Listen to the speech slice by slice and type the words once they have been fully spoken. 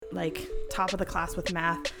like top of the class with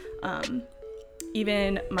math.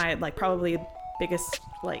 Even my like probably biggest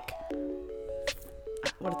like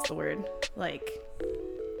what's the word like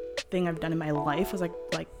thing I've done in my life was like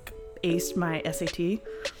aced my SAT.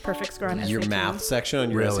 Perfect score on SAT. Your math section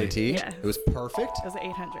on your SAT? Yeah. It was perfect? It was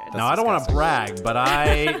 800. Now, I don't want to brag, but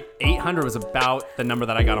 800 was about the number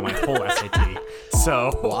that I got on my whole SAT.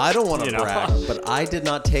 So, Well, I don't want to brag, but I did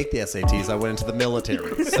not take the SATs. I went into the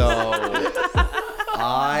military. So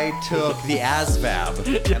I took the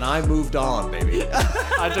ASVAB and I moved on, baby.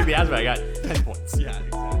 I took the ASVAB. I got 10 points. Yeah,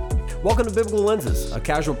 exactly. Welcome to Biblical Lenses, a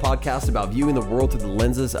casual podcast about viewing the world through the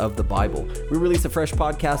lenses of the Bible. We release a fresh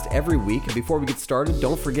podcast every week, and before we get started,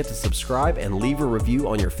 don't forget to subscribe and leave a review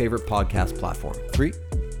on your favorite podcast platform. 3,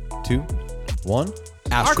 2, 1.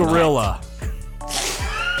 Gorilla.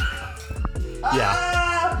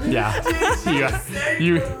 Yeah.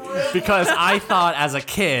 You because I thought as a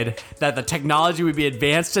kid that the technology would be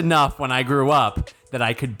advanced enough when I grew up that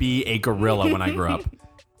I could be a gorilla when I grew up.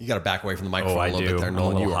 You got to back away from the microphone I a little do. bit there, I'm a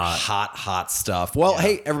Nolan. little You are hot. hot stuff. Well,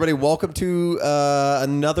 hey, everybody, welcome to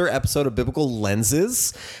another episode of Biblical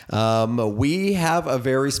Lenses. We have a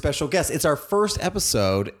very special guest. It's our first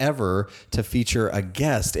episode ever to feature a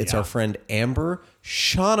guest. It's our friend Amber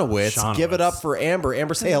Shaunowitz. Give it up for Amber.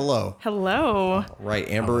 Amber, say hello. Hello. Right,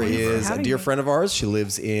 Amber is a having dear me. friend of ours. She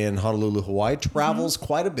lives in Honolulu, Hawaii, travels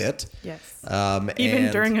quite a bit. Yes.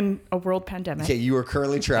 Even during a world pandemic. Okay, you are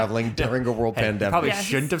currently traveling during a world pandemic. Probably Yes.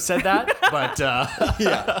 shouldn't have said that, but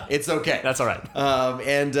Yeah, it's okay. that's all right.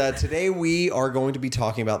 And today we are going to be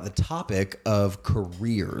talking about the topic of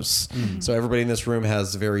careers. So everybody in this room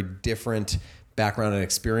has very different background and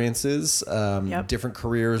experiences, different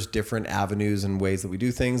careers, different avenues and ways that we do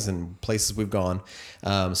things and places we've gone.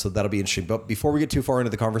 So that'll be interesting. But before we get too far into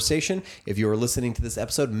the conversation, if you are listening to this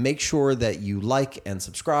episode, make sure that you like and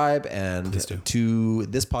subscribe and to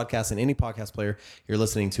this podcast and any podcast player you're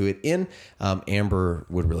listening to it in. Amber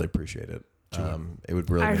would really appreciate it. It would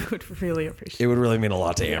really I would really appreciate it would really mean a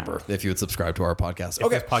lot to Amber if you would subscribe to our podcast. If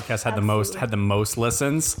this podcast had the most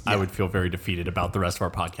listens, I would feel very defeated about the rest of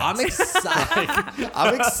our podcast. I'm excited.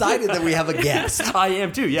 I'm excited that we have a guest. I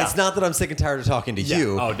am too. Yeah. It's not that I'm sick and tired of talking to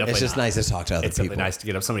you. Oh, definitely It's just not. nice to talk to other It's people. something nice to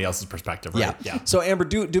get up somebody else's perspective. Right? Yeah. So Amber,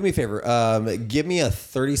 do me a favor. Give me a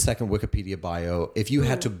 30-second Wikipedia bio. If you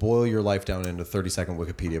had to boil your life down into a 30-second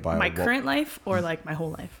Wikipedia bio. my current life or like my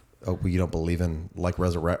whole life. Oh, well, you don't believe in like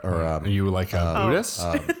resurrect or Are you like a Buddhist? a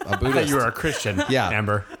I thought Buddhist? you were a Christian. Yeah.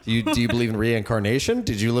 Amber. Do you believe in reincarnation?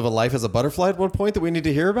 Did you live a life as a butterfly at one point that we need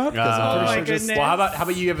to hear about? 'Cause I'm pretty my sure just- goodness. Well, how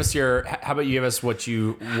about you give us your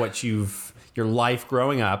life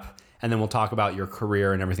growing up, and then we'll talk about your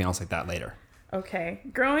career and everything else like that later. Okay.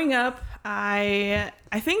 Growing up, I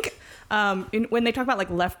think when they talk about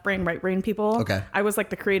like left brain, right brain people, Okay. I was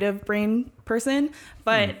like the creative brain person,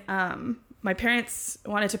 but my parents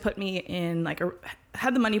wanted to put me in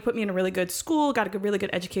had the money, put me in a really good school, got a really good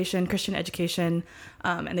education, Christian education,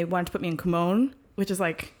 and they wanted to put me in Kumon, which is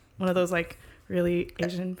like one of those like really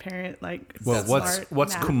Asian parent like. Well, smart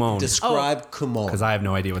what's math. Kumon? Describe Kumon. Because I have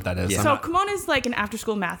no idea what that is. Yeah. I'm So not- Kumon is like an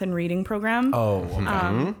after-school math and reading program. oh,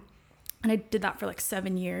 okay. And I did that for like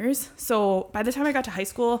 7 years. So by the time I got to high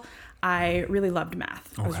school, I really loved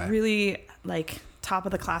math. I was Okay. really like top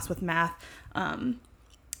of the class with math.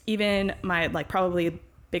 Even my like probably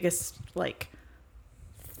biggest like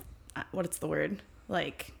what's the word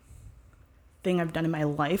like thing I've done in my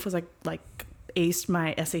life was like aced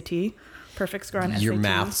my SAT. Perfect score on Your SAT.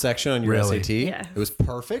 math section on your Really? SAT? Yeah. It was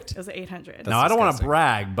perfect? It was 800. Now, I don't want to disgusting.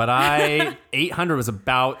 brag, but 800 was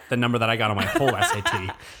about the number that I got on my whole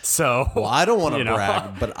SAT. So, Well, I don't want to you know.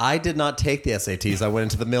 brag, but I did not take the SATs. I went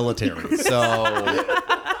into the military. So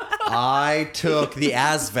I took the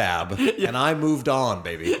ASVAB and I moved on,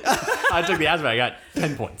 baby. I took the ASVAB. I got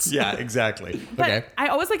 10 points. Yeah, exactly. But Okay. I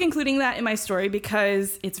always like including that in my story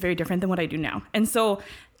because it's very different than what I do now. And so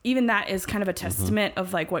even that is kind of a testament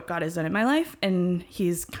of like what God has done in my life. And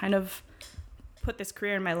he's kind of put this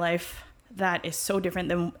career in my life that is so different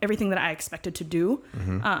than everything that I expected to do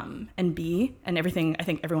and be, and everything I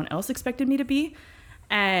think everyone else expected me to be.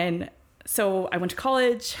 And so I went to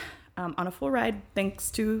college on a full ride thanks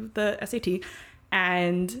to the SAT.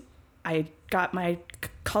 And I got my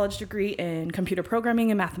college degree in computer programming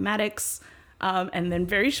and mathematics. And then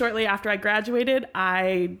very shortly after I graduated,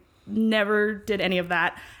 I never did any of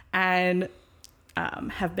that and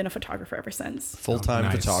have been a photographer ever since. Full-time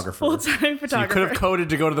nice. photographer. Full-time So you photographer. could have coded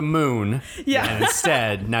to go to the moon. Yeah. And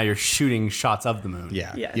instead, now you're shooting shots of the moon.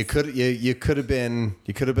 Yeah. Yes. You could have been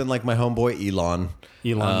like my homeboy Elon.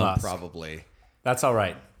 Elon Musk. Probably. That's all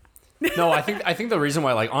right. No, I think the reason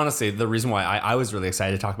why, like, honestly, the reason why I was really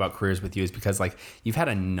excited to talk about careers with you is because, like, you've had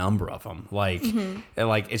a number of them. Like, and,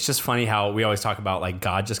 like, it's just funny how we always talk about, like,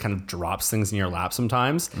 God just kind of drops things in your lap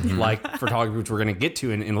sometimes, like photography, which we're going to get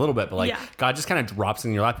to in a little bit. But, like, God just kind of drops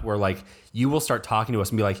in your lap where, like, you will start talking to us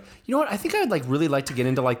and be like, you know what? I think I'd, like, really like to get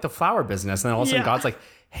into, like, the flower business. And then all of a sudden God's like,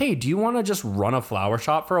 hey, do you want to just run a flower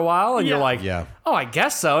shop for a while? And you're like, oh, I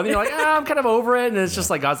guess so. And then you're like, I'm kind of over it. And it's just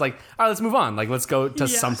like, God's like, all right, let's move on. Like, let's go to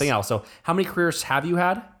something else. So how many careers have you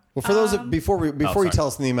had? Well, for those, before you tell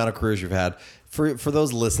us the amount of careers you've had, for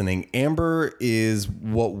those listening, Amber is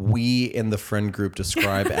what we in the friend group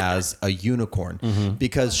describe as a unicorn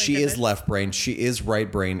because she is left brain, she is right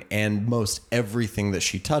brain, and most everything that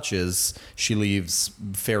she touches, she leaves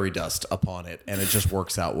fairy dust upon it, and it just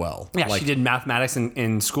works out well. Yeah, like, she did mathematics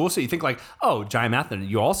in school, so you think like, oh, giant math.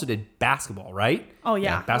 You also did basketball, right? Oh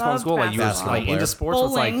yeah, basketball in school. Like you were like into sports.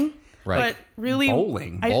 Bowling. It's like. Right. But really,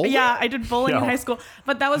 bowling. I did bowling in high school.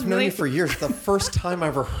 But that was I've known really you for years. The first time I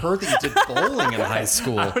ever heard that you did bowling in high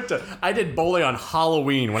school. I did bowling on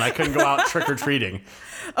Halloween when I couldn't go out trick or treating.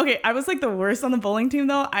 Okay, I was like the worst on the bowling team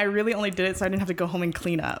though. I really only did it so I didn't have to go home and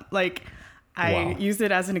clean up. Like I used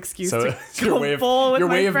it as an excuse to your go way of, bowl with your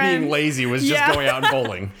my way of friends. being lazy was just going out and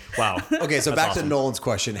bowling. Wow. Okay, so back awesome. to Nolan's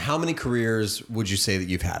question. How many careers would you say that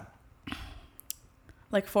you've had?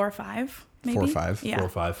 Like 4 or 5, maybe. 4 or 5? Yeah. 4 or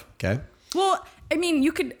 5. Okay. Well, I mean,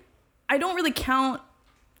 I don't really count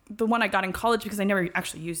the one I got in college because I never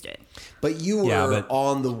actually used it. But you were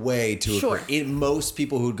on the way to a career. Most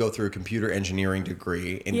people who'd go through a computer engineering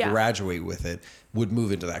degree and graduate with it would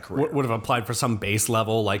move into that career. Would have applied for some base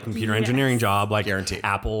level like computer engineering job, like Guaranteed.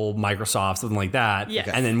 Apple, Microsoft, something like that. Yes.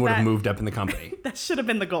 And then would have moved up in the company. That should have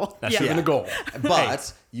been the goal. That should have been the goal.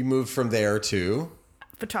 But you moved from there to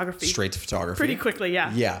photography. Straight to photography. Pretty quickly,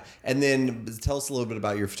 yeah. Yeah. And then tell us a little bit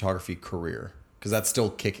about your photography career because that's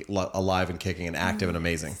still alive and kicking and active and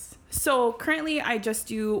amazing. So currently I just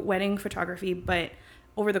do wedding photography, but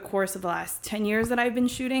over the course of the last 10 years that I've been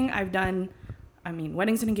shooting, I've done,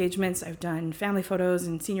 weddings and engagements. I've done family photos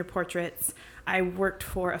and senior portraits. I worked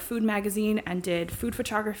for a food magazine and did food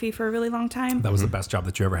photography for a really long time. That was the best job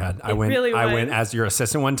that you ever had. I went as your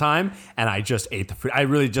assistant one time and I just ate the food. I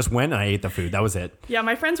really just went and I ate the food. That was it. Yeah,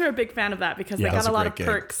 my friends were a big fan of that because they got a lot of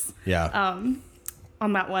perks on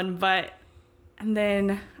that one. And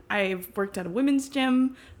then I've worked at a women's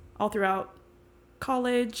gym all throughout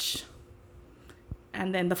college,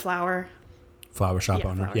 and then the flower shop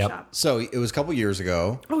owner. Flower shop. So it was a couple years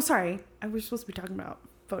ago. Oh, sorry. I was supposed to be talking about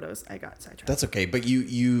photos. I got sidetracked. That's okay. But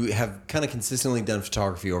you have kind of consistently done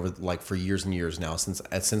photography over for years and years now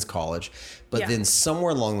since college. But then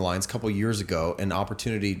somewhere along the lines, a couple years ago, an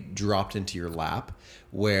opportunity dropped into your lap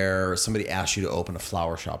where somebody asked you to open a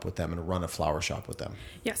flower shop with them and run a flower shop with them.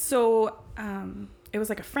 Yeah. So it was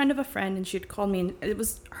like a friend of a friend, and she had called me, and it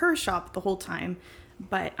was her shop the whole time.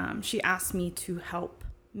 But she asked me to help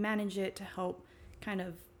manage it, to help kind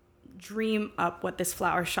of dream up what this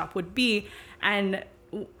flower shop would be. And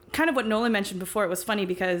kind of what Nolan mentioned before, it was funny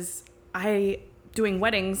because doing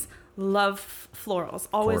weddings, love florals.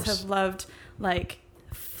 Always have loved like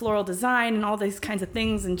floral design and all these kinds of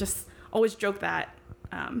things, and just always joke that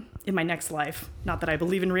in my next life, not that I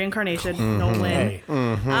believe in reincarnation, Nolan. Hey.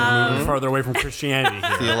 Further away from Christianity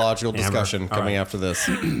here. Theological discussion coming after this.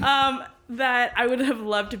 That I would have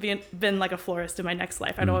loved to been like a florist in my next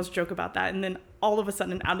life. I'd always joke about that. And then all of a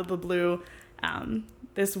sudden, out of the blue,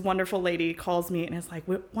 this wonderful lady calls me and is like,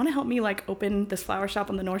 want to help me like open this flower shop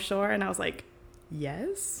on the North Shore? And I was like,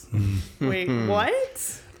 yes. Wait,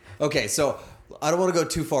 what? Okay, so I don't want to go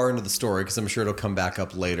too far into the story because I'm sure it'll come back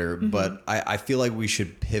up later. But I feel like we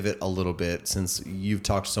should pivot a little bit since you've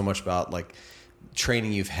talked so much about like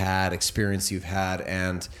training you've had, experience you've had,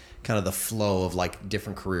 and kind of the flow of like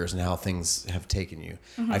different careers and how things have taken you.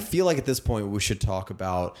 I feel like at this point we should talk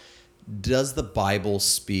about, does the Bible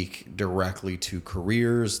speak directly to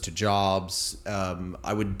careers, to jobs? I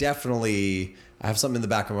have something in the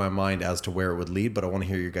back of my mind as to where it would lead, but I want to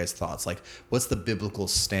hear your guys' thoughts. Like, what's the biblical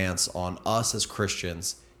stance on us as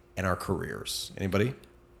Christians and our careers? Anybody?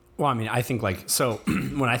 Well, I think like, so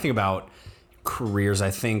when I think about careers,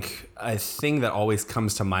 I think a thing that always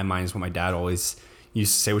comes to my mind is what my dad always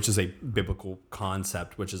used to say, which is a biblical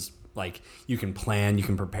concept, which is like, you can plan, you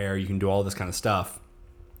can prepare, you can do all this kind of stuff.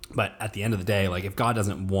 But at the end of the day, like if God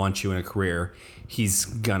doesn't want you in a career, he's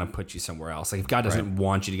gonna put you somewhere else. Like if God doesn't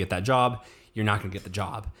want you to get that job, you're not gonna get the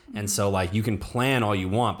job. And so like you can plan all you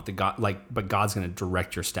want, but God's gonna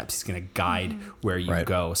direct your steps. He's gonna guide where you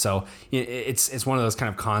go. So it's one of those kind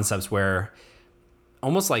of concepts where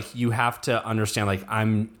almost like you have to understand, like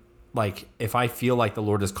like if I feel like the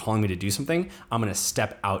Lord is calling me to do something, I'm going to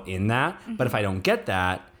step out in that. But if I don't get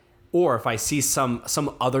that, or if I see some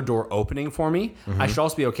other door opening for me, I should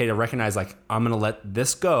also be okay to recognize like I'm going to let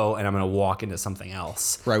this go and I'm going to walk into something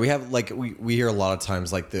else. Right. We have like we hear a lot of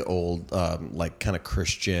times like the old like kind of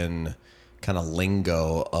Christian kind of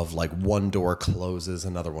lingo of like one door closes,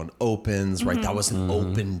 another one opens, right? That was an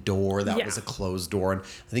open door. That was a closed door. And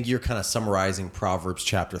I think you're kind of summarizing Proverbs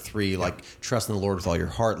chapter 3, like trust in the Lord with all your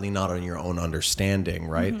heart, lean not on your own understanding,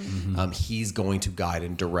 right? He's going to guide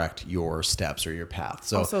and direct your steps or your path.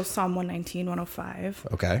 So also Psalm 119, 105.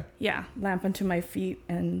 Okay. Yeah. Lamp unto my feet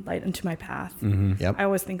and light unto my path. Yep. I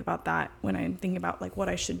always think about that when I'm thinking about like what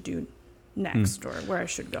I should do next or where I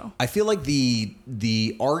should go. I feel like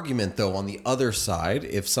the argument though on the other side,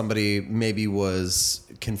 if somebody maybe was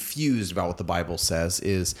confused about what the Bible says,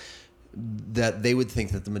 is that they would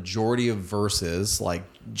think that the majority of verses like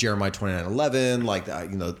Jeremiah 29:11, like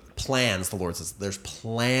plans, the Lord says there's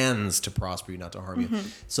plans to prosper you, not to harm you.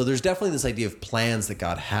 So there's definitely this idea of plans that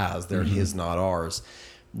God has. They're his, not ours.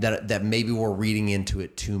 That maybe we're reading into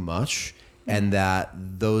it too much. And that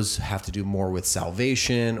those have to do more with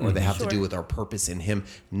salvation, or they have to do with our purpose in Him,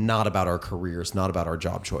 not about our careers, not about our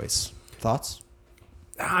job choice. Thoughts?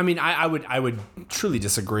 I mean, I would truly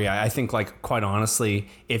disagree. I think, like, quite honestly,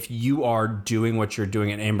 if you are doing what you're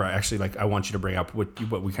doing, and Amber, actually, like, I want you to bring up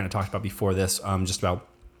what we kind of talked about before this, just about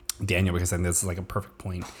Daniel, because I think this is like a perfect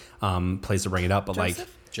place to bring it up. But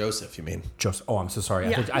Joseph, you mean? Joseph. Oh, I'm so sorry.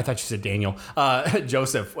 Yeah. I thought you said Daniel.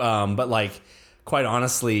 Joseph. But like, quite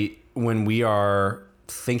honestly, when we are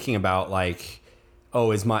thinking about like,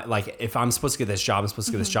 oh, if I'm supposed to get this job, I'm supposed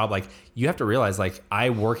to get this job, like you have to realize like I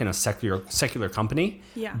work in a secular company,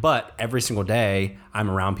 but every single day I'm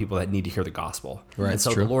around people that need to hear the gospel. Right. And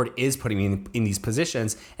so the Lord is putting me in these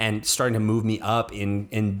positions and starting to move me up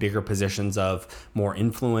in bigger positions of more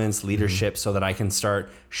influence, leadership, so that I can start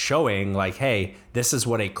showing like, hey, this is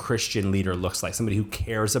what a Christian leader looks like. Somebody who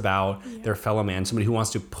cares about their fellow man, somebody who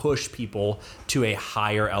wants to push people to a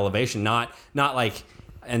higher elevation, not like,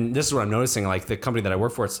 and this is what I'm noticing, like the company that I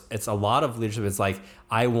work for, it's a lot of leadership. It's like,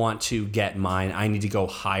 I want to get mine. I need to go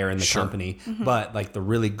higher in the company. But like the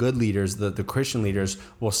really good leaders, the Christian leaders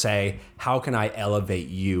will say, how can I elevate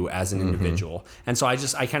you as an individual? And so I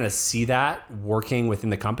kind of see that working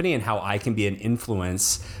within the company and how I can be an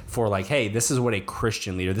influence for like, hey, this is what a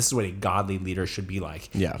Christian leader, this is what a godly leader should be like.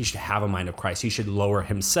 Yeah. He should have a mind of Christ. He should lower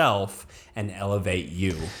himself and elevate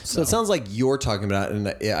you. So it sounds like you're talking about, and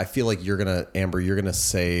I feel like Amber, you're going to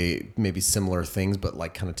say maybe similar things, but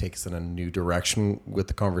like kind of take us in a new direction with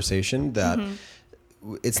the conversation, that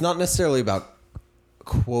it's not necessarily about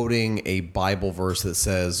quoting a Bible verse that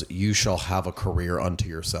says you shall have a career unto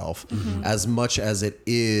yourself, as much as it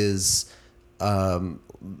is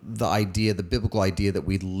the biblical idea that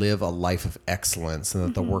we live a life of excellence and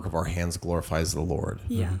that the work of our hands glorifies the Lord.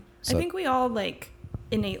 Yeah. So, I think we all like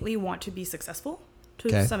innately want to be successful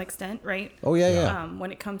to some extent, right? Oh yeah.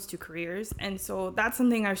 When it comes to careers. And so that's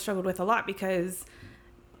something I've struggled with a lot because,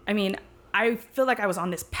 I mean, I feel like I was on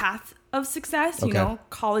this path of success, you know,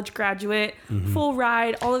 college graduate, full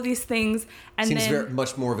ride, all of these things. And seems then very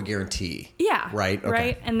much more of a guarantee. Yeah. Right. Okay.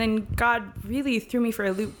 Right. And then God really threw me for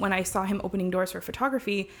a loop when I saw him opening doors for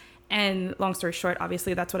photography. And long story short,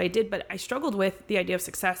 obviously that's what I did. But I struggled with the idea of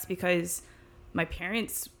success because my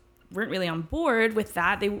parents weren't really on board with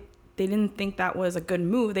that. They didn't think that was a good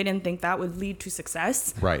move. They didn't think that would lead to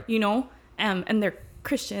success. Right. You know, and they're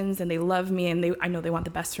Christians and they love me and I know they want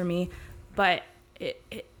the best for me. But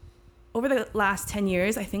it over the last 10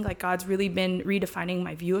 years, I think like God's really been redefining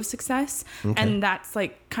my view of success. And that's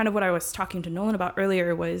like kind of what I was talking to Nolan about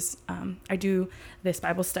earlier was I do this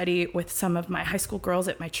Bible study with some of my high school girls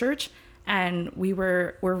at my church. And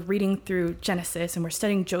we're reading through Genesis and we're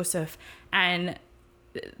studying Joseph, and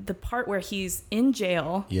the part where he's in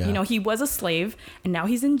jail, you know, he was a slave and now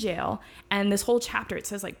he's in jail. And this whole chapter, it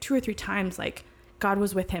says like 2 or 3 times, like God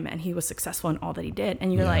was with him and he was successful in all that he did.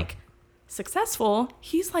 And you're like, successful?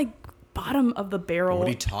 He's like bottom of the barrel. What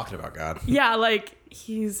are you talking about, God? Yeah. Like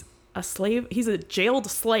he's a slave. He's a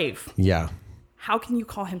jailed slave. Yeah. How can you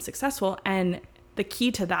call him successful? And the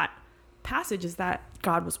key to that passage is that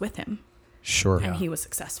God was with him. Sure. And he was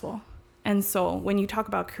successful. And so when you talk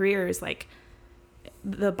about careers, like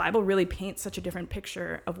the Bible really paints such a different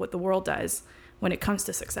picture of what the world does when it comes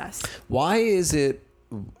to success. Why is it,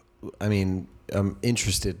 I mean, I'm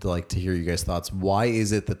interested to hear you guys' thoughts. Why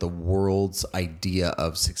is it that the world's idea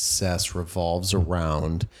of success revolves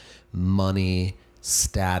around money,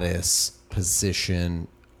 status, position,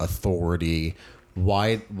 authority?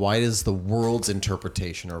 Why does the world's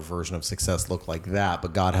interpretation or version of success look like that,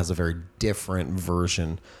 but God has a very different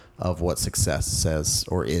version of what success says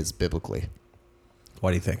or is biblically.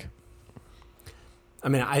 What do you think? I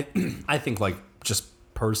mean, I think like just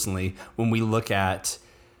personally, when we look at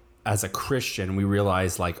as a Christian, we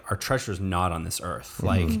realize like our treasure is not on this earth.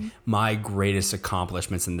 Like my greatest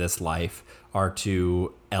accomplishments in this life are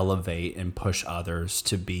to elevate and push others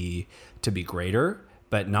to be greater.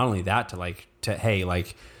 But not only that,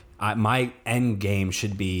 my end game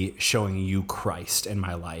should be showing you Christ in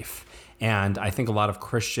my life. And I think a lot of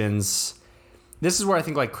Christians, this is where I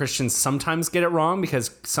think like Christians sometimes get it wrong,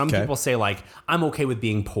 because some people say like, I'm okay with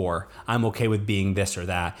being poor. I'm okay with being this or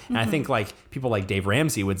that. And I think like people like Dave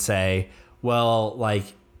Ramsey would say, well, like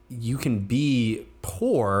you can be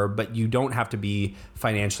poor, but you don't have to be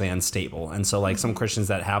financially unstable. And so like some Christians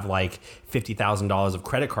that have like $50,000 of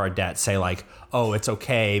credit card debt say like, oh, it's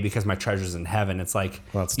okay because my treasure's in heaven. It's like,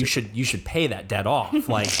 you should pay that debt off.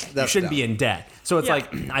 Like you shouldn't be in debt. So it's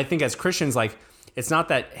like, I think as Christians, like, it's not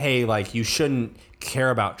that, hey, like you shouldn't care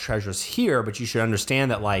about treasures here, but you should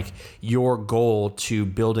understand that like your goal to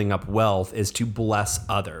building up wealth is to bless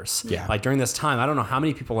others. Yeah. Like during this time, I don't know how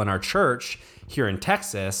many people in our church here in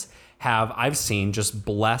Texas I've seen just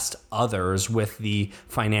blessed others with the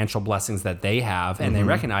financial blessings that they have. And they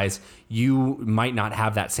recognize you might not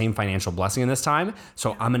have that same financial blessing in this time.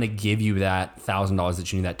 So I'm going to give you that $1,000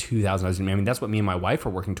 that you need, that $2,000. I mean, that's what me and my wife are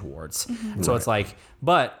working towards. And so it's like,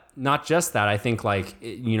 but not just that. I think like,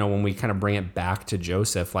 you know, when we kind of bring it back to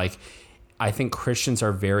Joseph, like, I think Christians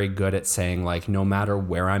are very good at saying like, no matter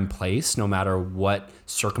where I'm placed, no matter what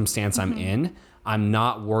circumstance I'm in, I'm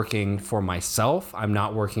not working for myself. I'm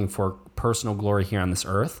not working for personal glory here on this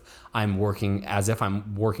earth. I'm working as if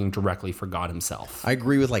I'm working directly for God himself. I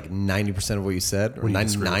agree with like 90% of what you said, or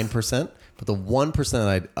 99%. But the 1%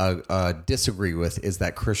 that I disagree with is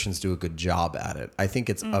that Christians do a good job at it. I think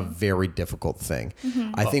it's a very difficult thing.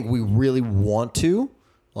 I think we really want to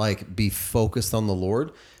like be focused on the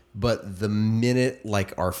Lord. But the minute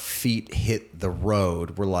like our feet hit the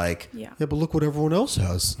road, we're like, yeah, but look what everyone else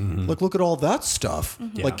has. Like, look at all that stuff.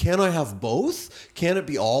 Like, can I have both? Can it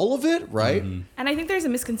be all of it? Right. And I think there's a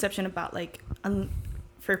misconception about like,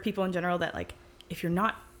 for people in general, that like, if you're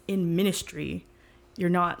not in ministry, you're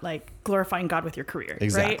not like glorifying God with your career.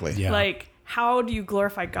 Exactly. Right? Yeah. Like, how do you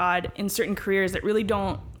glorify God in certain careers that really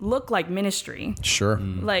don't look like ministry? Sure.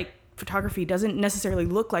 Like photography doesn't necessarily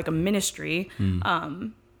look like a ministry.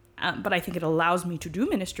 But I think it allows me to do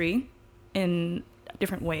ministry in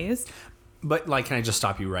different ways. But like, can I just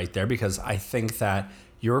stop you right there? Because I think that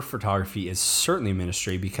your photography is certainly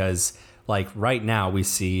ministry, because like right now we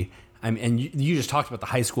see, and you just talked about the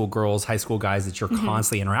high school girls, high school guys that you're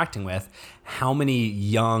constantly interacting with. How many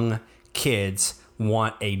young kids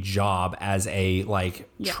want a job as a like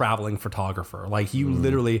traveling photographer? Like you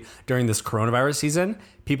literally during this coronavirus season,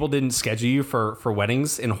 people didn't schedule you for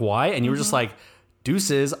weddings in Hawaii, and you were just like,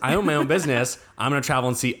 deuces, I own my own business. I'm going to travel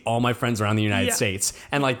and see all my friends around the United States.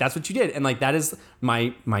 And like, that's what you did. And like, that is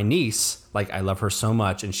my niece. Like, I love her so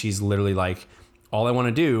much. And she's literally like, all I want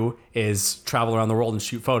to do is travel around the world and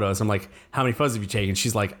shoot photos. I'm like, how many photos have you taken?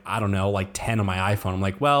 She's like, I don't know, like 10 on my iPhone. I'm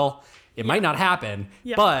like, well, it might not happen,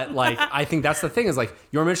 but like, I think that's the thing is like,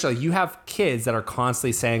 you're mentioning, like, you have kids that are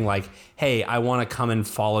constantly saying like, hey, I want to come and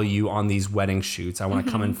follow you on these wedding shoots. I want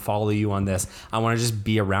to come and follow you on this. I want to just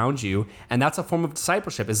be around you. And that's a form of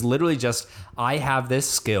discipleship, is literally just, I have this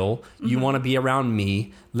skill. You want to be around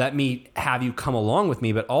me. Let me have you come along with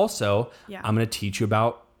me. But also I'm going to teach you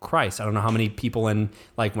about Christ. I don't know how many people in,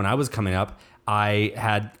 like, when I was coming up, I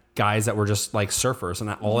had guys that were just like surfers,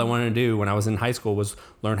 and all I wanted to do when I was in high school was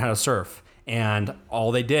learn how to surf. And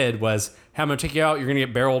all they did was, hey, I'm going to take you out. You're going to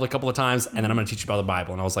get barreled a couple of times, and then I'm going to teach you about the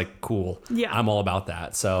Bible. And I was like, cool. Yeah. I'm all about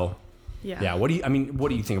that. So yeah. What do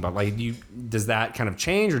you think about, like, does that kind of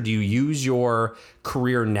change, or do you use your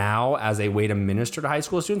career now as a way to minister to high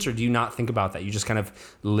school students, or do you not think about that? You just kind of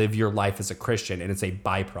live your life as a Christian and it's a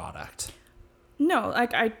byproduct? No,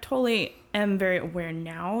 like I totally am very aware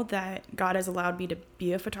now that God has allowed me to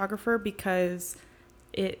be a photographer, because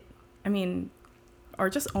or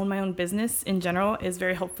just own my own business in general is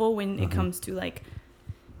very helpful when it comes to like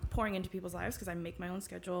pouring into people's lives, because I make my own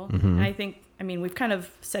schedule. And I think, we've kind of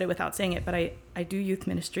said it without saying it, but I do youth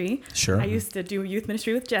ministry. Sure. I used to do youth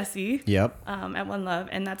ministry with Jesse. Yep. At One Love,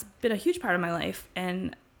 and that's been a huge part of my life.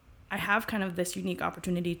 And I have kind of this unique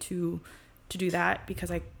opportunity to do that, because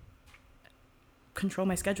I control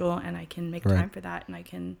my schedule and I can make time for that, and I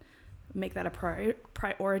can make that a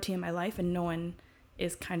priority in my life, and no one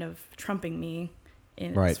is kind of trumping me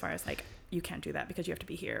in as far as like, you can't do that because you have to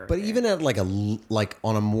be here. But even at like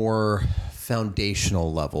on a more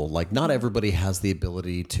foundational level. Like not everybody has the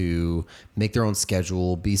ability to make their own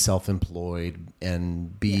schedule, be self-employed,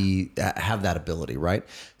 and have that ability, right?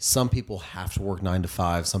 Some people have to work 9 to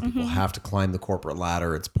 5. Some people have to climb the corporate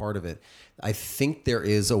ladder. It's part of it. I think there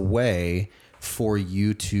is a way for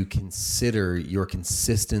you to consider your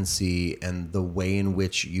consistency and the way in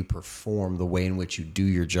which you perform, the way in which you do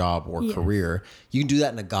your job or career. You can do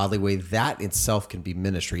that in a godly way. That itself can be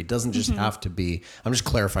ministry. It doesn't just have to be, I'm just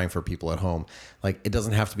clarifying for people at home, like it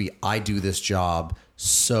doesn't have to be, I do this job,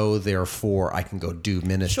 so therefore I can go do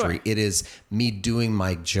ministry. Sure. It is me doing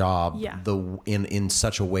my job in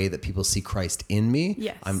such a way that people see Christ in me.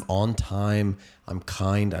 Yes. I'm on time, I'm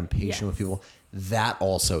kind, I'm patient with people. That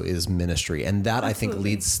also is ministry. And that I think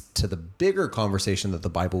leads to the bigger conversation that the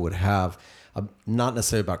Bible would have, not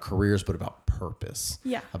necessarily about careers, but about purpose,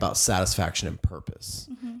 about satisfaction and purpose.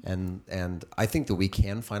 And I think that we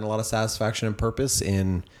can find a lot of satisfaction and purpose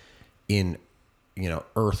in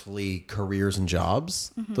earthly careers and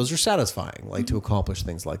jobs. Those are satisfying, like to accomplish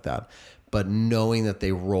things like that. But knowing that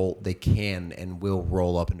they can and will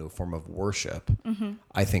roll up into a form of worship,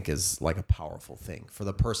 I think is like a powerful thing for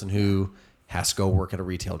the person who has to go work at a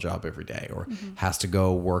retail job every day or has to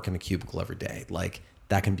go work in a cubicle every day. Like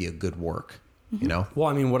that can be a good work, you know? Well,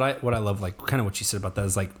 I mean, what I love, like kind of what you said about that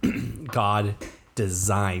is like God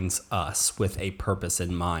designs us with a purpose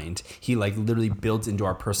in mind. He like literally builds into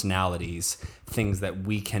our personalities things that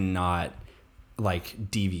we cannot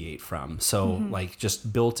like deviate from. So like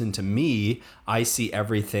just built into me, I see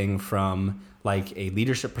everything from like a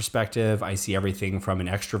leadership perspective. I see everything from an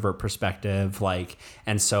extrovert perspective. Like,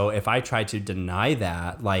 and so if I try to deny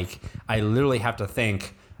that, like I literally have to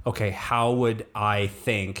think, okay, how would I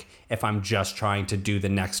think if I'm just trying to do the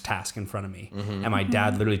next task in front of me? And my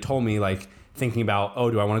dad literally told me, like, thinking about,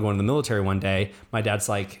 oh, do I want to go into the military one day? My dad's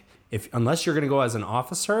like, unless you're going to go as an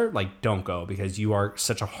officer, like don't go, because you are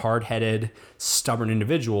such a hard-headed, stubborn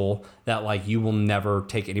individual that like you will never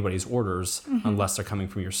take anybody's orders unless they're coming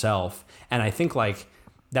from yourself. And I think like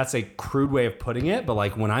that's a crude way of putting it, but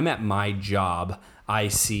like when I'm at my job, I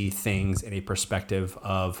see things in a perspective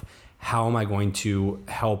of how am I going to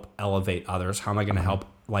help elevate others? How am I going to help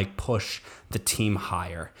like push the team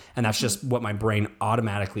higher? And that's just what my brain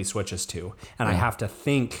automatically switches to. And I have to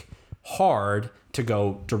think hard to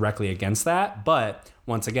go directly against that. But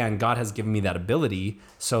once again, God has given me that ability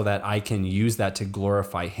so that I can use that to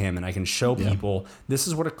glorify him. And I can show people this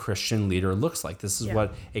is what a Christian leader looks like. This is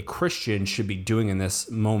what a Christian should be doing in this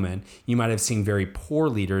moment. You might have seen very poor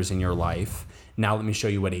leaders in your life. Now let me show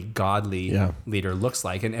you what a godly leader looks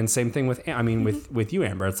like. And same thing with, I mean, with you,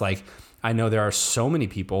 Amber, it's like, I know there are so many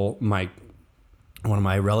people, one of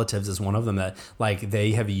my relatives is one of them, that like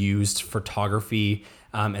they have used photography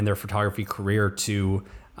and their photography career to,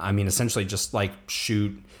 I mean, essentially just like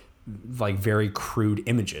shoot like very crude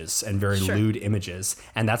images and very lewd images.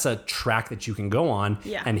 And that's a track that you can go on.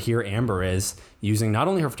 Yeah. And here Amber is using not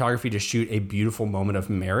only her photography to shoot a beautiful moment of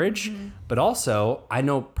marriage, but also I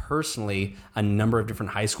know personally a number of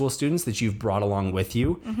different high school students that you've brought along with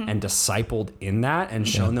you and discipled in that and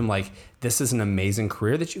shown them like, this is an amazing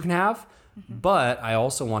career that you can have. But I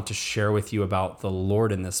also want to share with you about the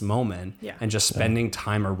Lord in this moment and just spending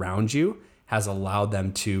time around you has allowed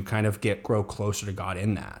them to kind of grow closer to God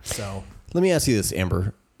in that. So let me ask you this,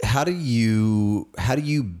 Amber. How do you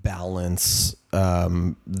balance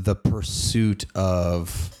the pursuit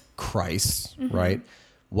of Christ, right?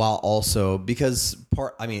 While also, because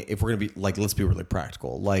if we're going to be like, let's be really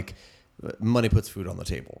practical, like money puts food on the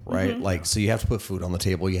table, right? Like, so you have to put food on the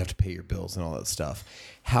table, you have to pay your bills and all that stuff.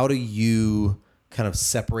 How do you kind of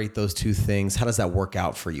separate those two things? How does that work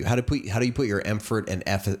out for you? How do you put your effort and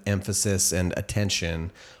emphasis and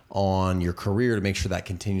attention on your career to make sure that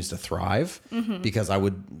continues to thrive? Because I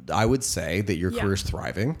would say that your career is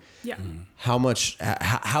thriving. Yeah.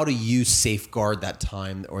 How do you safeguard that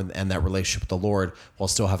time and that relationship with the Lord while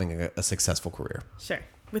still having a successful career? Sure.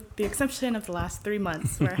 With the exception of the last 3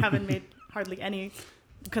 months where I haven't made hardly any,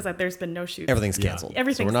 because there's been no shoots. Everything's canceled.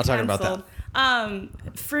 Everything's so we're not talking canceled. About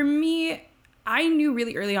that. For me, I knew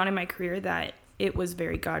really early on in my career that it was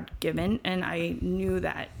very God-given, and I knew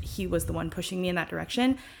that he was the one pushing me in that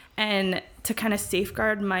direction. And to kind of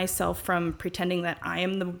safeguard myself from pretending that I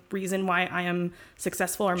am the reason why I am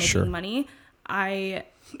successful or making money, and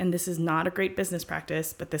this is not a great business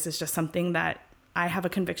practice, but this is just something that I have a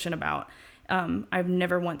conviction about. I've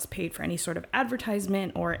never once paid for any sort of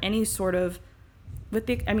advertisement or any sort of,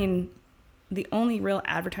 the only real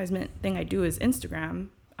advertisement thing I do is Instagram.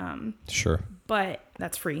 But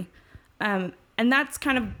that's free. And that's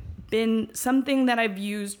kind of been something that I've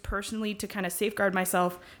used personally to kind of safeguard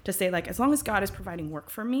myself, to say like, as long as God is providing work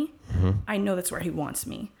for me, I know that's where he wants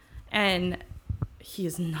me. And he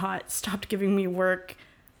has not stopped giving me work,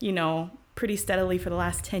 pretty steadily for the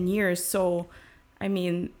last 10 years. So, I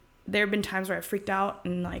mean, there have been times where I've freaked out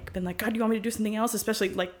and like been like, God, do you want me to do something else? Especially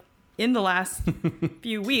like in the last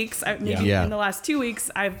few weeks, in the last 2 weeks,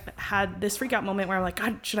 I've had this freak out moment where I'm like,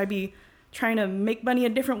 God, should I be trying to make money a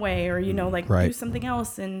different way, or, do something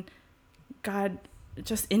else? And God,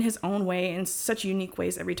 just in his own way, in such unique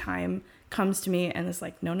ways every time, comes to me and is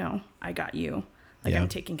like, no, I got you. Like, I'm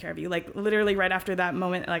taking care of you. Like, literally right after that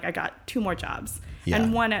moment, like, I got 2 more jobs.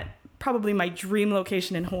 And one at probably my dream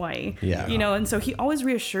location in Hawaii. And so he always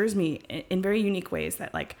reassures me in very unique ways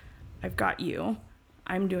that, like, I've got you.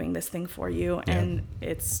 I'm doing this thing for you. And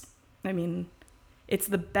it's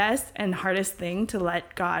the best and hardest thing to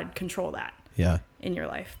let God control that in your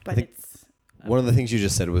life. But it's... One of the things you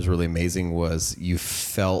just said was really amazing was you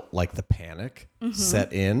felt like the panic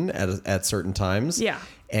set in at certain times. Yeah.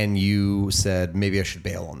 And you said, maybe I should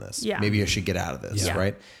bail on this. Yeah. Maybe I should get out of this,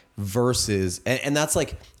 right? Versus, and that's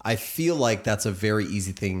like, I feel like that's a very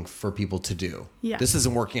easy thing for people to do. Yeah. This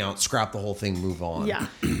isn't working out, scrap the whole thing, move on. Yeah.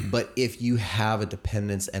 But if you have a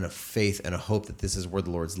dependence and a faith and a hope that this is where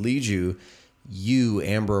the Lord's lead you,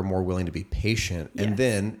 Amber, are more willing to be patient. And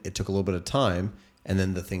then it took a little bit of time, and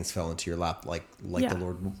then the things fell into your lap like the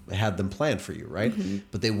Lord had them planned for you, right?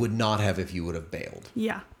 But they would not have if you would have bailed.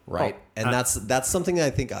 Yeah. Right. And that's something that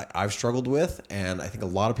I think I've struggled with, and I think a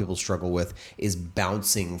lot of people struggle with, is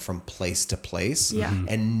bouncing from place to place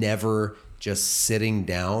and never just sitting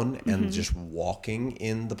down and just walking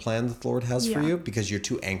in the plan that the Lord has for you, because you're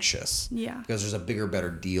too anxious. Yeah. Because there's a bigger, better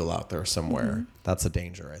deal out there somewhere. That's a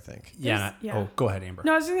danger, I think. Oh, go ahead, Amber.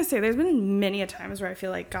 No, I was just going to say, there's been many a times where I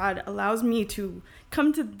feel like God allows me to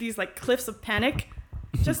come to these like cliffs of panic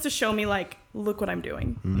just to show me like, look what I'm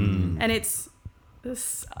doing. And it's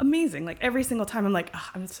amazing. Like every single time I'm like,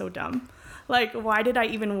 I'm so dumb. Like, why did I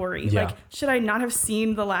even worry? Yeah. Like, should I not have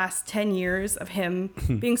seen the last 10 years of him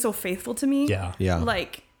being so faithful to me? Yeah.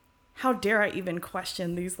 Like, how dare I even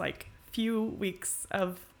question these like few weeks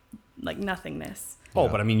of like nothingness? Oh,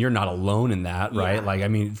 but I mean, you're not alone in that, right? Yeah. Like, I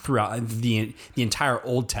mean, throughout the entire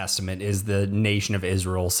Old Testament is the nation of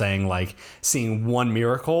Israel saying, like, seeing one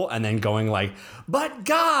miracle and then going like, but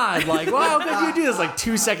God, like, wow, how could you do this? Like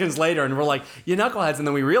 2 seconds later, and we're like, you knuckleheads. And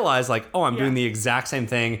then we realize like, oh, I'm doing the exact same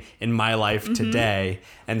thing in my life today.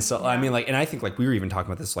 And so, I mean, like, and I think like we were even talking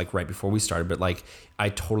about this like right before we started, but like, I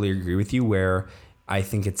totally agree with you where I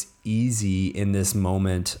think it's easy in this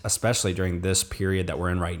moment, especially during this period that we're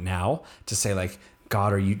in right now, to say like,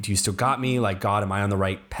 God, do you still got me? Like, God, am I on the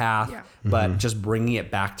right path? Yeah. But just bringing it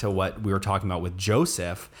back to what we were talking about with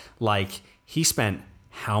Joseph, like he spent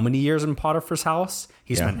how many years in Potiphar's house?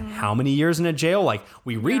 He spent how many years in a jail? Like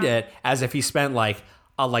we read it as if he spent like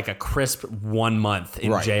a crisp 1 month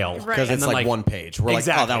in jail. Because it's like one page. We're like,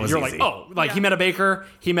 oh, that was easy. He met a baker,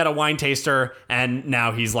 he met a wine taster, and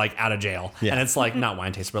now he's like out of jail. Yeah. And it's like, not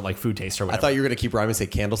wine taster, but like food taster or whatever. I thought you were going to keep rhyming and say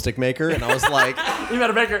candlestick maker. And I was like... He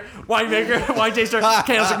met a baker, wine taster,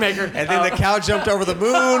 candlestick maker. And then the cow jumped over the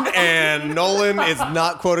moon, and Nolan is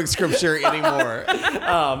not quoting scripture anymore.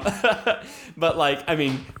 But like, I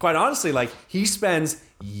mean, quite honestly, like he spends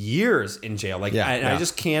years in jail. Like, I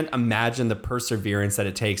just can't imagine the perseverance that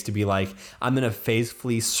it takes to be like, I'm going to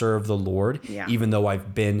faithfully serve the Lord, even though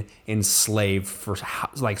I've been enslaved for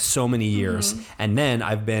like so many years. And then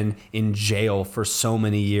I've been in jail for so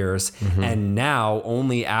many years. And now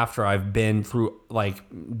only after I've been through like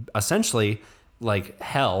essentially like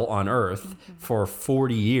hell on earth for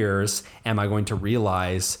 40 years, am I going to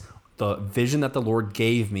realize the vision that the Lord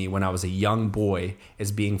gave me when I was a young boy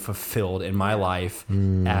is being fulfilled in my life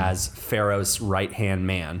as Pharaoh's right-hand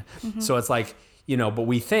man. So it's like, but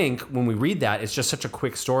we think when we read that, it's just such a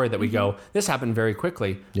quick story that we go, this happened very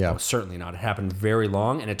quickly. Yeah. No, certainly not. It happened very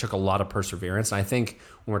long, and it took a lot of perseverance. And I think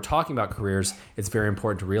when we're talking about careers, it's very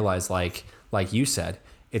important to realize, like you said,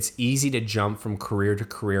 it's easy to jump from career to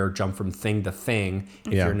career, jump from thing to thing.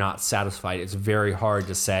 If you're not satisfied, it's very hard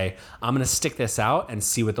to say, I'm going to stick this out and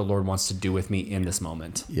see what the Lord wants to do with me in this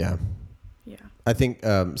moment. Yeah. I think,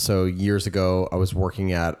 so years ago, I was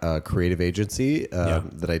working at a creative agency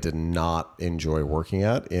that I did not enjoy working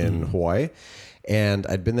at in Hawaii. And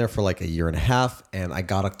I'd been there for like a year and a half, and I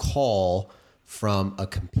got a call from a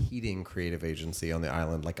competing creative agency on the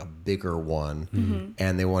island, like a bigger one,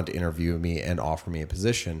 and they wanted to interview me and offer me a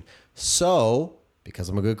position. So, because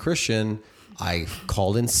I'm a good Christian, I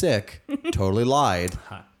called in sick, totally lied,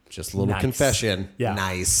 just a little confession,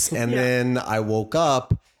 nice. And then I woke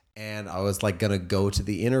up and I was like going to go to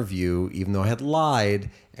the interview, even though I had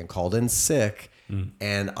lied and called in sick.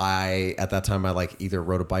 And at that time, I like either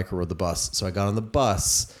rode a bike or rode the bus. So I got on the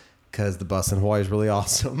bus because the bus in Hawaii is really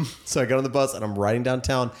awesome. So I got on the bus and I'm riding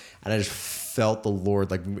downtown, and I just felt the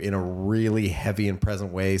Lord like in a really heavy and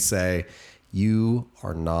present way say, you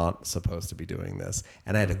are not supposed to be doing this.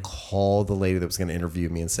 And I had to call the lady that was going to interview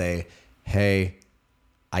me and say, hey,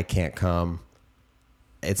 I can't come.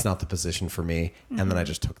 It's not the position for me. And then I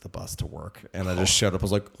just took the bus to work, and I just showed up. I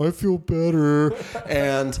was like, I feel better.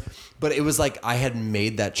 But it was like I had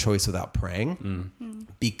made that choice without praying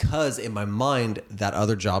because in my mind, that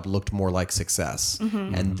other job looked more like success.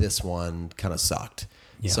 And this one kind of sucked.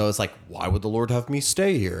 Yeah. So it's like, why would the Lord have me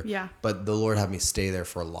stay here? Yeah. But the Lord had me stay there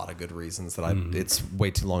for a lot of good reasons that it's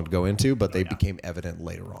way too long to go into, but they became evident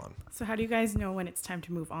later on. So how do you guys know when it's time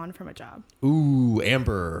to move on from a job? Ooh,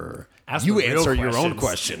 Amber, Ask you the real answer your own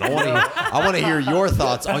questions. question. I want to hear your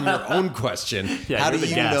thoughts on your own question. Yeah, how do you're the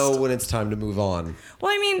you guest. know when it's time to move on?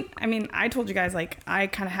 Well, I mean, I told you guys, like, I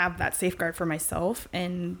kind of have that safeguard for myself.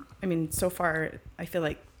 And I mean, so far, I feel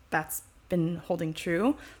like that's been holding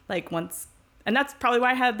true. Like and that's probably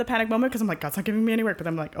why I had the panic moment, because I'm like, God's not giving me any work. But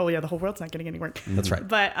I'm like, oh yeah, the whole world's not getting any work. That's right.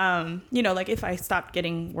 But, like if I stopped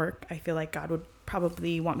getting work, I feel like God would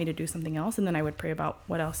probably want me to do something else. And then I would pray about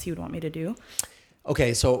what else he would want me to do.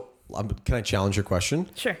 Okay, so can I challenge your question?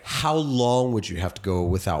 Sure. How long would you have to go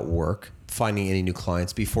without work, finding any new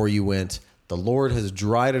clients before you went, the Lord has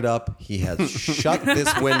dried it up. He has shut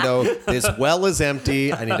this window. This well is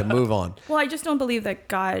empty. I need to move on. Well, I just don't believe that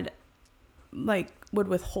God would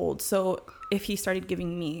withhold. So if he started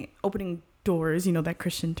giving me opening doors, that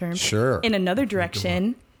Christian term, Sure, in another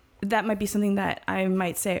direction, that might be something that I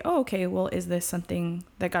might say, oh, okay, well, is this something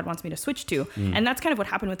that God wants me to switch to? And that's kind of what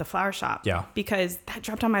happened with the flower shop. Yeah. Because that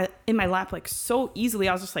dropped in my lap like so easily.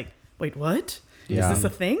 I was just like, wait, what? Yeah. Is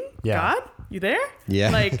this a thing? Yeah. God, you there? Yeah.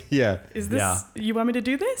 Like, yeah. Is this, you want me to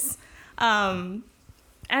do this? And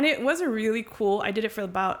it was a really cool, I did it for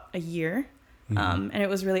about a year. And it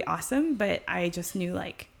was really awesome, but I just knew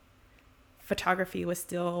photography was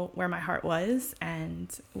still where my heart was,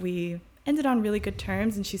 and we ended on really good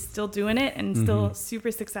terms, and she's still doing it and still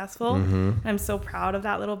super successful. And I'm so proud of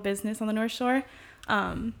that little business on the North Shore.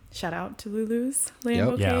 Shout out to Lulu's Lay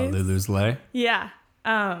and Bouquets. Yeah, Lulu's Lay. Yeah.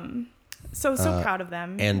 So proud of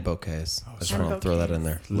them. And bouquets. I just and want to throw that in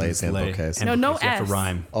there. Lays and bouquets. And No, no bouquets. You have to S.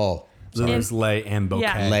 rhyme. Oh, Lulu's Lay and Bouquet.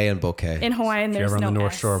 Yeah. lay and bouquet. In Hawaiian, If there's you're ever on no the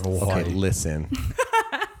North S. Shore of Hawaii. Okay, listen.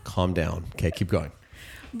 Calm down. Okay, keep going.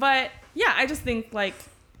 But yeah, I just think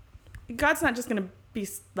God's not just going to be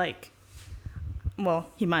well,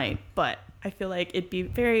 he might, but I feel like it'd be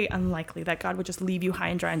very unlikely that God would just leave you high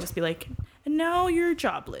and dry and just be like, and now you're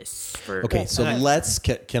jobless. Okay, so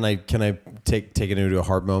can I take it into a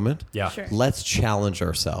hard moment? Yeah. Sure. Let's challenge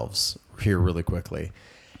ourselves here really quickly.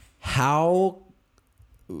 How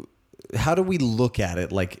do we look at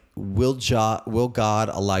it? Like, will God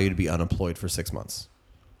allow you to be unemployed for 6 months?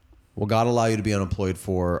 Will God allow you to be unemployed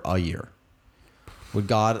for a year? Would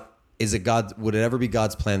it ever be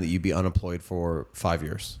God's plan that you be unemployed for 5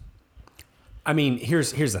 years? I mean,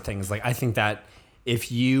 here's the thing is I think that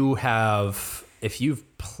if you've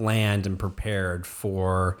planned and prepared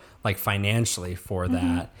for financially for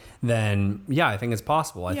that, then yeah, I think it's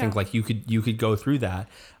possible. I think you could go through that.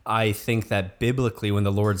 I think that biblically, when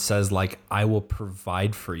the Lord says I will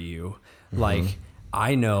provide for you,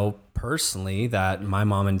 I know personally that my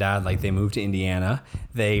mom and dad, they moved to Indiana.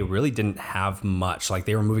 They really didn't have much.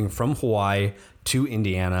 They were moving from Hawaii to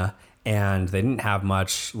Indiana, and they didn't have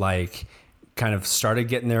much. Kind of started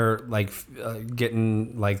getting their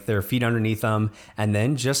their feet underneath them, and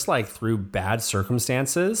then just through bad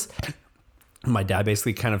circumstances, my dad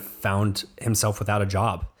basically kind of found himself without a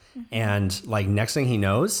job. And next thing he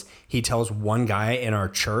knows, he tells one guy in our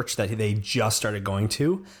church that they just started going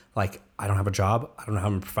to, I don't have a job. I don't know how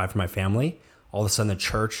I'm gonna provide for my family. All of a sudden the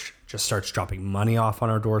church just starts dropping money off on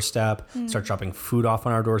our doorstep, start dropping food off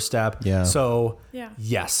on our doorstep. Yeah. So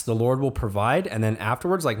yes, the Lord will provide. And then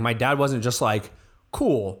afterwards, my dad wasn't just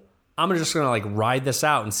cool, I'm just going to ride this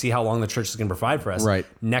out and see how long the church is going to provide for us. Right.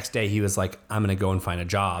 Next day, he was I'm going to go and find a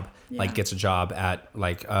job, gets a job at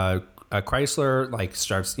a Chrysler,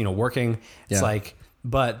 starts, working. It's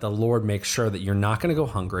but the Lord makes sure that you're not going to go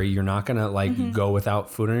hungry. You're not going to go without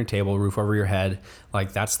food on your table, roof over your head.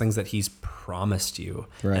 That's things that he's promised you.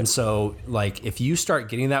 Right. And so if you start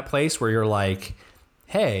getting that place where you're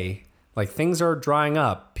hey, things are drying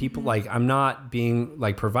up, people I'm not being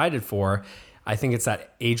provided for. I think it's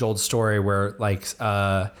that age old story where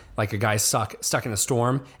like a guy's stuck in a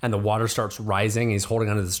storm and the water starts rising. He's holding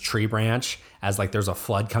onto this tree branch as like there's a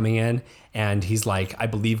flood coming in. And he's like, I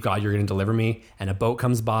believe, God, you're going to deliver me. And a boat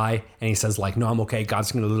comes by and he says like, no, I'm okay. God's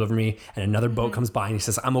going to deliver me. And another boat comes by and he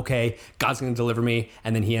says, I'm okay. God's going to deliver me.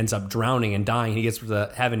 And then he ends up drowning and dying. He gets to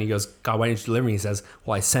the heaven. He goes, God, why didn't you deliver me? He says,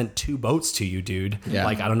 well, I sent 2 boats to you, dude. Yeah.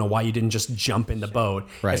 Like, I don't know why you didn't just jump in the boat.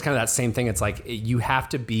 Right. It's kind of that same thing. It's like, you have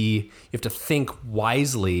to think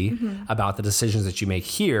wisely about the decisions that you make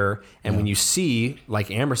here. And when you see, like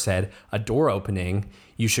Amber said, a door opening,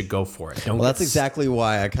 you should go for it. Well, that's exactly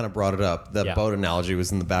why I kind of brought it up. That Yeah. boat analogy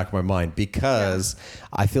was in the back of my mind because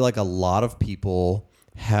I feel like a lot of people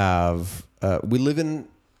have, we live in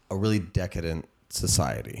a really decadent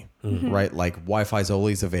society, right? Like Wi-Fi is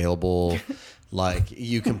always available. Like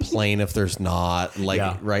you complain if there's not, like,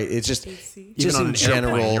 Yeah. right? It's just, Even just on in an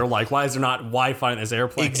general. airplane, you're like, why is there not Wi-Fi in this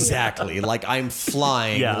airplane? Exactly. Like I'm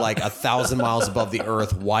flying Yeah. like 1,000 miles above the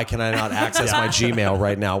earth. Why can I not access my Gmail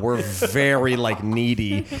right now? We're very like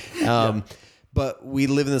needy. But we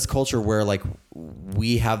live in this culture where like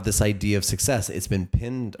we have this idea of success. It's been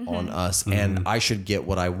pinned on us and I should get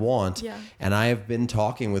what I want. Yeah. And I have been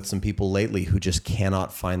talking with some people lately who just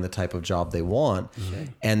cannot find the type of job they want.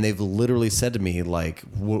 And they've literally said to me like,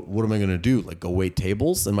 what am I going to do? Like go wait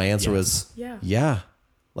tables? And my answer was, yeah.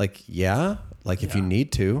 Like if you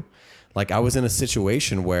need to. Like I was in a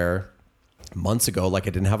situation where months ago, like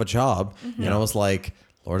I didn't have a job and I was like,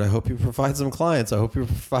 Lord, I hope you provide some clients. I hope you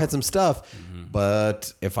provide some stuff.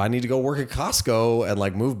 But if I need to go work at Costco and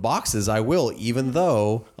like move boxes, I will, even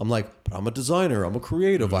though I'm like, but I'm a designer. I'm a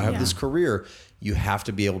creative. I have this career. You have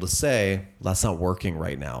to be able to say, that's not working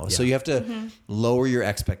right now. So you have to lower your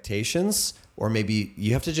expectations, or maybe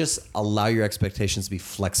you have to just allow your expectations to be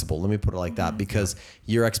flexible. Let me put it like that, because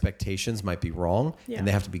your expectations might be wrong and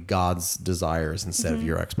they have to be God's desires instead of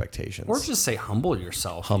your expectations. Or just say humble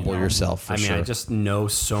yourself. Humble yourself, for sure. I just know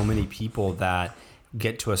so many people that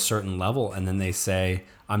get to a certain level and then they say,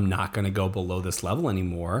 I'm not going to go below this level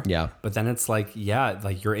anymore. Yeah. But then it's like,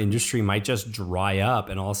 like your industry might just dry up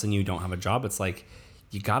and all of a sudden you don't have a job. It's like,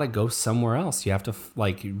 you got to go somewhere else. You have to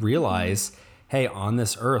like realize, hey, on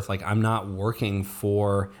this earth, like I'm not working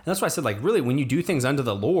for, and that's why I said, like, really, when you do things unto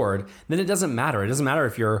the Lord, then it doesn't matter. It doesn't matter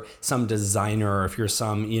if you're some designer or if you're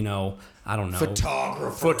some, I don't know.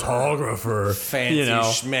 Photographer. Fancy,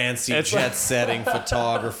 schmancy, jet-setting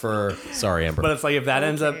photographer. Sorry, Amber. But it's like if that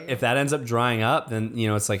ends up drying up, then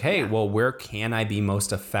it's like, hey, well, where can I be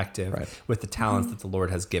most effective with the talents that the Lord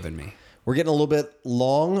has given me? We're getting a little bit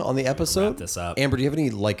long on the episode. Wrap this up. Amber, do you have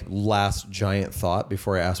any like last giant thought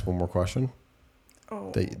before I ask one more question?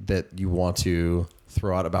 That you want to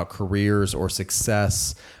throw out about careers or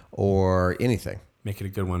success or anything? Make it a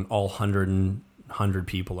good one. All 100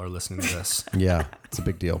 people are listening to this. Yeah, it's a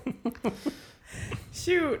big deal.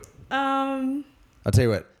 Shoot. I'll tell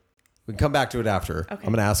you what. We can come back to it after. Okay. I'm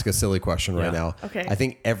going to ask a silly question right now. Okay. I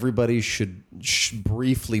think everybody should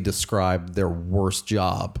briefly describe their worst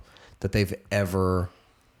job that they've ever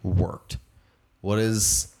worked. What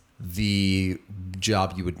is the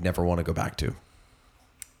job you would never want to go back to?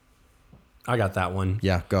 I got that one.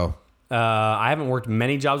 Yeah, go. I haven't worked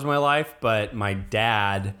many jobs in my life, but my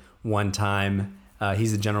dad one time,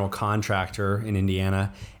 he's a general contractor in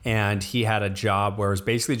Indiana, and he had a job where it was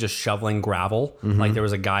basically just shoveling gravel. Like there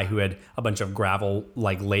was a guy who had a bunch of gravel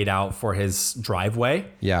like laid out for his driveway.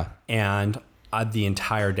 Yeah. And the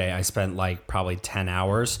entire day I spent like probably 10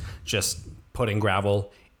 hours just putting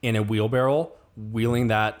gravel in a wheelbarrow, wheeling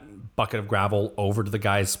that bucket of gravel over to the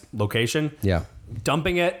guy's location. Yeah.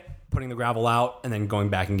 Dumping it, putting the gravel out, and then going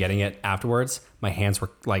back and getting it afterwards. My hands were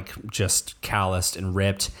like just calloused and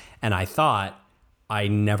ripped. And I thought, I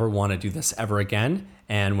never want to do this ever again.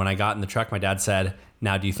 And when I got in the truck, my dad said,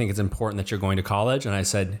 now, do you think it's important that you're going to college? And I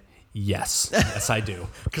said, yes. Yes, I do.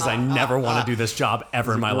 Because I never want to do this job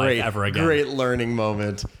ever in my life ever again. Great learning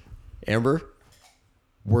moment. Amber,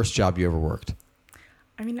 worst job you ever worked?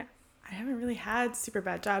 I mean, I haven't really had super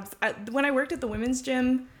bad jobs. When I worked at the women's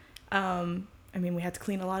gym, we had to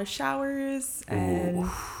clean a lot of showers and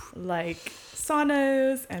like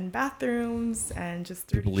saunas and bathrooms and just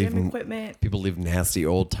dirty gym equipment. People leave nasty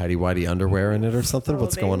old tighty-whitey underwear in it or something?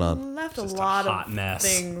 What's going on? Left just a lot hot of mess.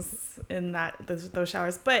 things in those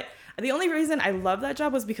showers. But the only reason I love that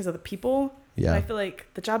job was because of the people. Yeah. But I feel like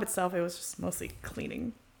the job itself, it was just mostly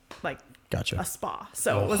cleaning, like Gotcha. a spa.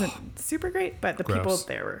 So it wasn't super great, but the people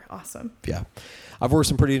there were awesome. Yeah. I've worked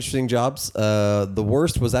some pretty interesting jobs. The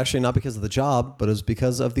worst was actually not because of the job, but it was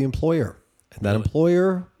because of the employer. And that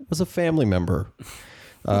employer was a family member.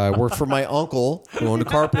 I worked for my uncle who owned a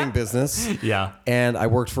carpeting business. Yeah. And I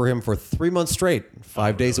worked for him for 3 months straight,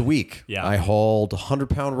 5 days a week. Yeah. I hauled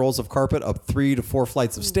 100-pound rolls of carpet up 3 to 4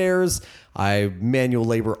 flights of stairs. I manual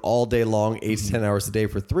labor all day long, 8 to 10 hours a day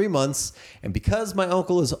for 3 months. And because my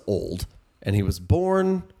uncle is old and he was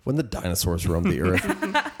born when the dinosaurs roamed the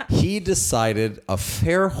earth, he decided a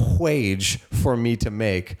fair wage for me to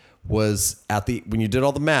make was when you did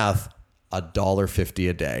all the math, $1.50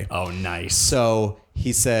 a day. Oh, nice. So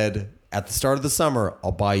he said, at the start of the summer,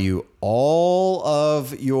 I'll buy you all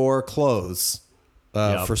of your clothes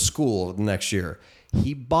for school next year.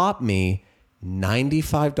 He bought me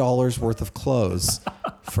 $95 worth of clothes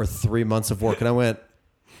for 3 months of work. And I went,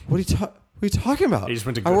 what are you talking about? He just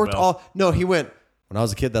went to I worked Goodwill. No, he went, when I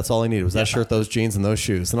was a kid, that's all I needed was that shirt, those jeans, and those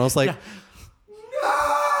shoes. And I was like,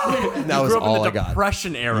 and that was grew up all in the I got.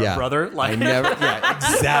 Depression era, brother. Like, Yeah,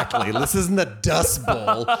 exactly. This isn't the Dust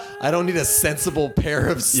Bowl. I don't need a sensible pair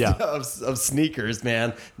of sneakers,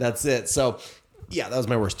 man. That's it. So, yeah, that was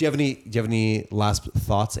my worst. Do you have any last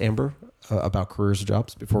thoughts, Amber, about careers or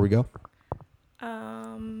jobs before we go?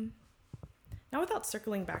 Not without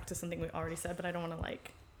circling back to something we already said, but I don't want to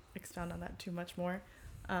like expound on that too much more.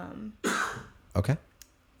 Okay.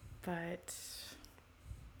 But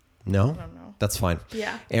No? I don't know. That's fine.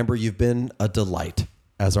 Yeah. Amber, you've been a delight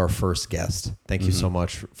as our first guest. Thank you so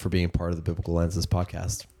much for being part of the Biblical Lenses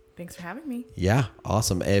podcast. Thanks for having me. Yeah,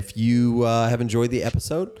 awesome. If you have enjoyed the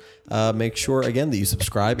episode, make sure, again, that you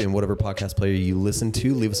subscribe in whatever podcast player you listen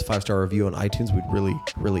to. Leave us a 5-star review on iTunes. We'd really,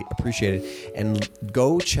 really appreciate it. And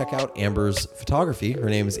go check out Amber's photography. Her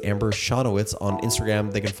name is Amber Shonowitz. On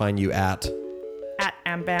Instagram, they can find you at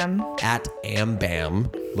AmBam. At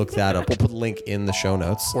AmBam. Look that up. We'll put a link in the show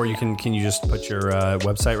notes. or can you just put your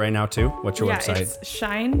website right now too? What's your website? It's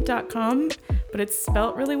shine.com, but it's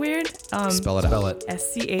spelt really weird. Spell it out.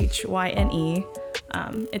 SCHYNE.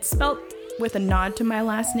 It's spelt with a nod to my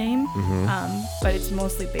last name, but it's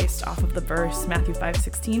mostly based off of the verse Matthew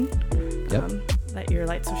 5:16. Yep. Let your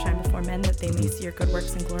light so shine before men that they may see your good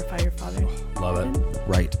works and glorify your Father. Love it.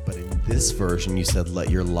 Right. But in this version, you said, let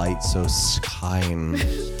your light so shine.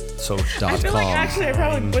 So I feel like actually I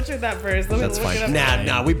probably butchered that verse. Let me That's look it fine. up.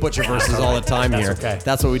 Nah, we butcher verses all the time here. okay.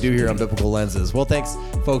 That's what we do here on Biblical Lenses. Well, thanks,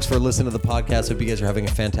 folks, for listening to the podcast. Hope you guys are having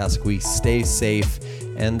a fantastic week. Stay safe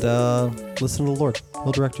and listen to the Lord.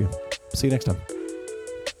 He'll direct you. See you next time.